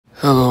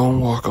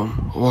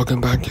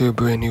Welcome back to a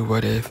brand new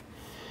What If.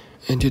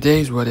 In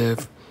today's What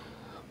If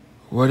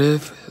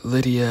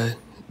Lydia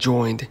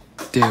joined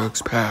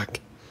Derek's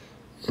pack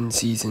in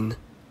season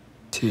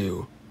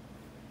 2?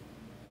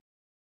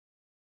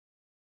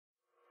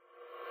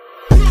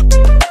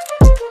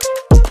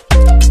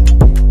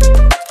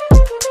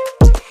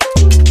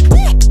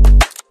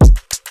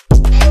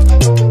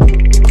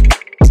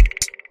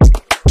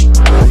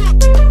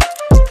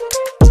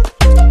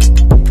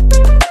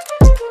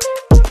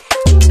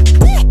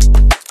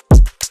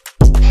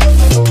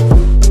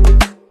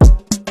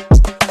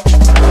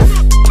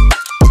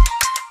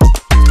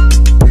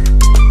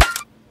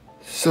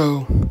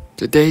 So,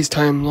 today's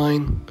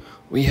timeline,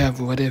 we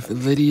have what if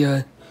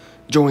Lydia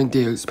joined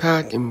Derek's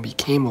pack and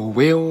became a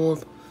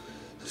werewolf.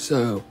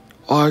 So,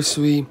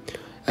 obviously,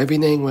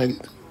 everything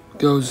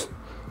goes,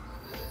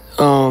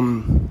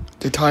 the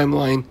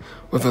timeline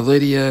with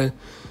Lydia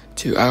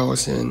to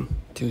Allison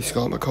to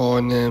Scott McCall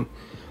and them.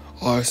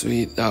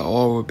 Obviously, that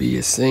all would be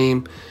the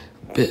same.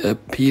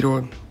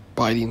 Peter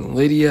biting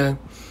Lydia.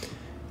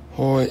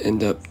 Her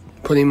end up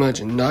pretty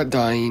much not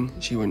dying.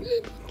 She would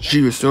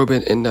still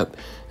end up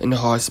in the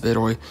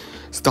hospital.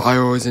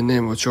 Styles and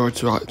them will try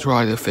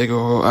to figure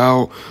her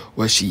out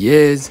what she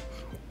is.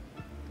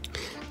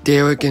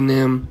 Derek and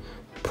them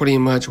pretty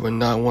much would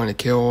not want to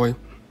kill her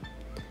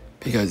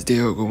because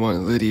Derek would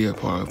want Lydia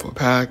part of her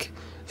pack.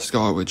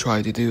 Scott would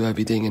try to do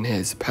everything in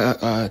his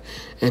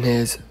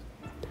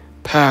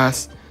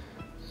past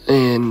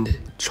and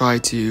try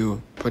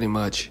to pretty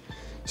much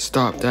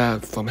stop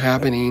that from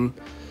happening.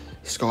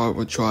 Scott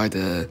would try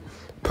to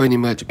pretty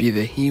much be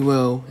the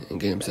hero and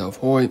get himself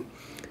hurt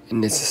in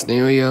this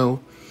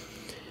scenario.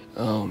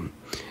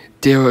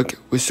 Derek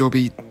would still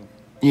be,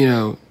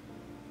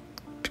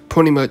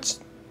 pretty much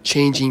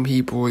changing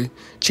people,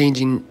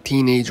 changing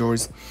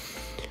teenagers,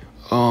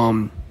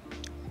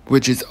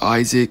 which is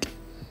Isaac,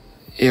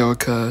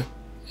 Erica,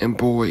 and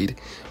Boyd.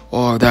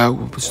 All that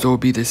would still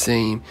be the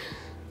same.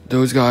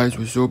 Those guys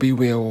would still be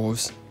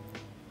werewolves.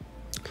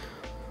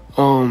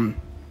 The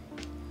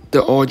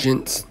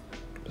agents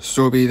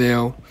still be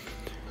there.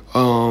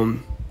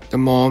 The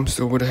mom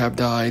still would have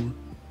died.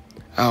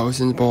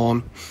 Allison's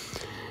mom.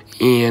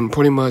 And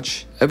pretty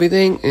much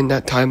everything in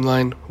that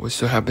timeline would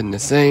still have been the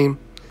same.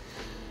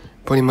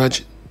 Pretty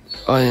much,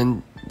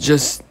 and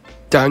just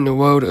down the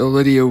road,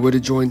 Lydia would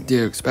have joined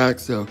Derek's pack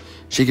so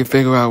she could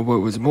figure out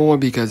what was more,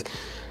 because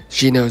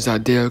she knows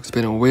that Derek's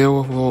been a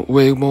werewolf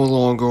way more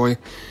longer,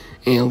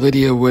 and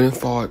Lydia wouldn't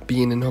thought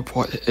being in her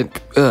part.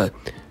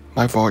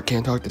 My fault,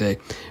 can't talk today.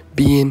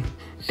 Being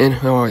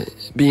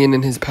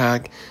in his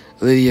pack,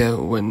 Lydia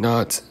would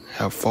not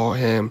have fought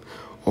him,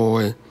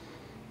 or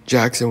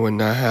Jackson would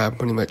not have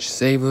pretty much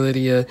saved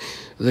Lydia.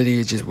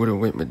 Lydia just would have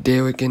went with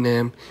Derek and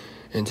them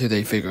until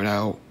they figured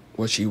out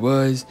what she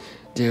was.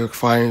 Derek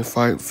finally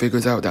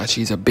figures out that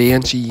she's a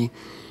banshee,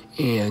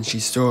 and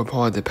she's still a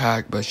part of the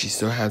pack, but she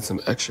still has some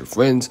extra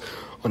friends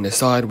on the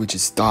side, which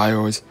is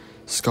Styles,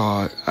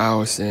 Scott,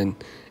 Allison,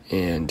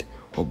 and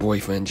her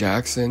boyfriend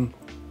Jackson.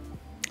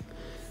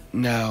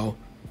 Now,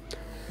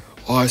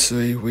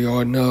 obviously, we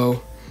all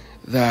know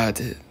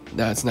that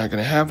that's not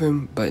going to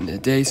happen, but in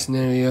today's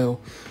scenario,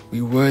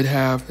 we would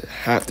have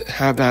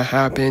that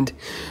happened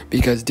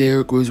because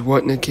Derek was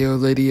wanting to kill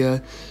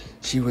Lydia.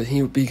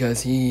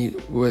 Because he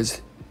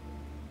was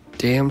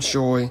damn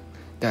sure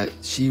that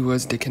she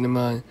was the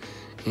Kinemon,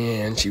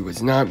 and she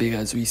was not,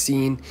 because we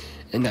seen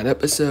in that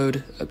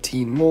episode of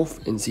Teen Wolf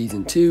in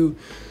season 2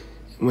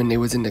 when they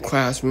was in the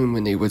classroom,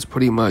 when they was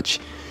pretty much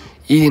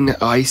eating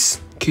the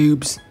ice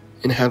cubes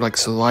and had like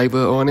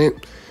saliva on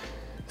it.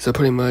 So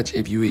pretty much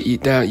if you would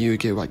eat that, you would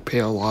get like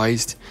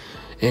paralyzed.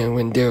 And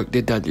when Derek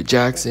did that to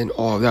Jackson,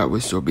 all of that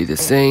would still be the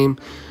same.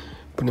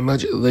 Pretty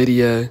much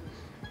Lydia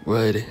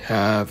would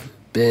have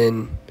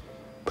been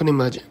pretty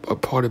much a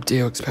part of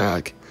Derek's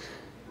pack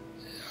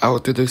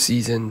out through the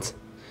seasons,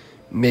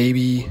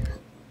 maybe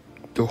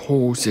the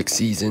whole 6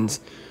 seasons.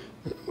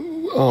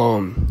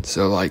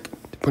 So like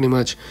pretty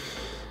much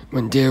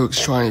when Derek's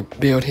trying to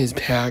build his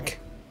pack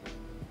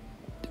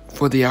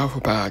for the Alpha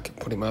Pack,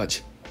 pretty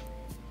much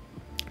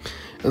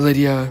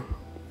Lydia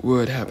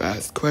would have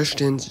asked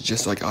questions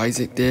just like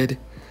Isaac did.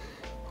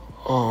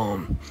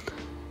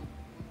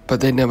 But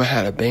they never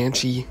had a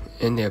banshee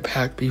in their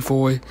pack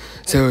before,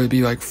 so it would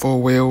be like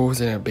 4 werewolves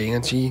and a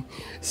banshee.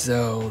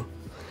 So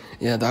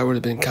yeah, that would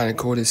have been kind of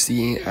cool to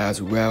see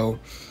as well.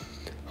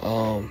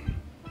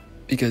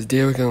 Because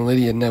Derek and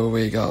Lydia never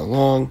really got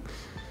along.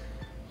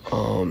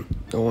 The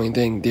only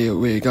thing they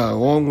really got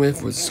along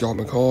with was Scott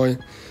McCall.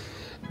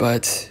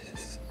 But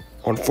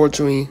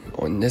unfortunately,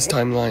 on this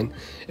timeline,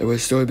 it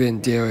would still have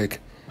been Derek,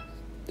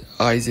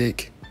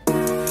 Isaac,